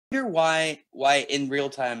wonder why in real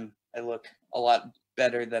time I look a lot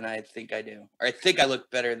better than I think I do, or I think I look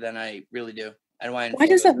better than I really do, and why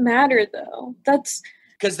does that matter though? That's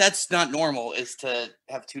because that's not normal, is to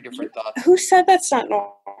have two different thoughts. Who said that's not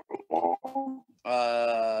normal?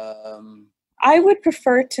 I would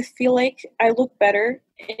prefer to feel like I look better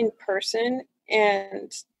in person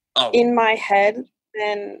and in my head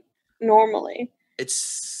than normally.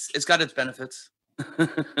 It's got its benefits.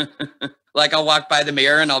 Like, I'll walk by the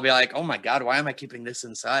mirror and I'll be like, oh my God, why am I keeping this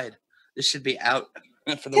inside? This should be out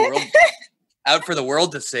for the world. Out for the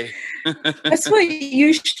world to see. That's what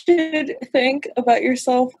you should think about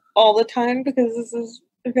yourself all the time, because this is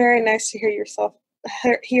very nice to hear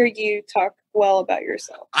you talk well about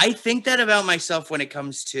yourself. I think that about myself when it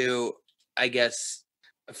comes to, I guess,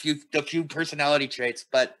 a few personality traits,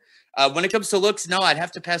 but when it comes to looks, no, I'd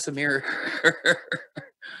have to pass a mirror.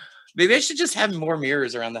 Maybe I should just have more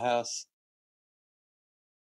mirrors around the house.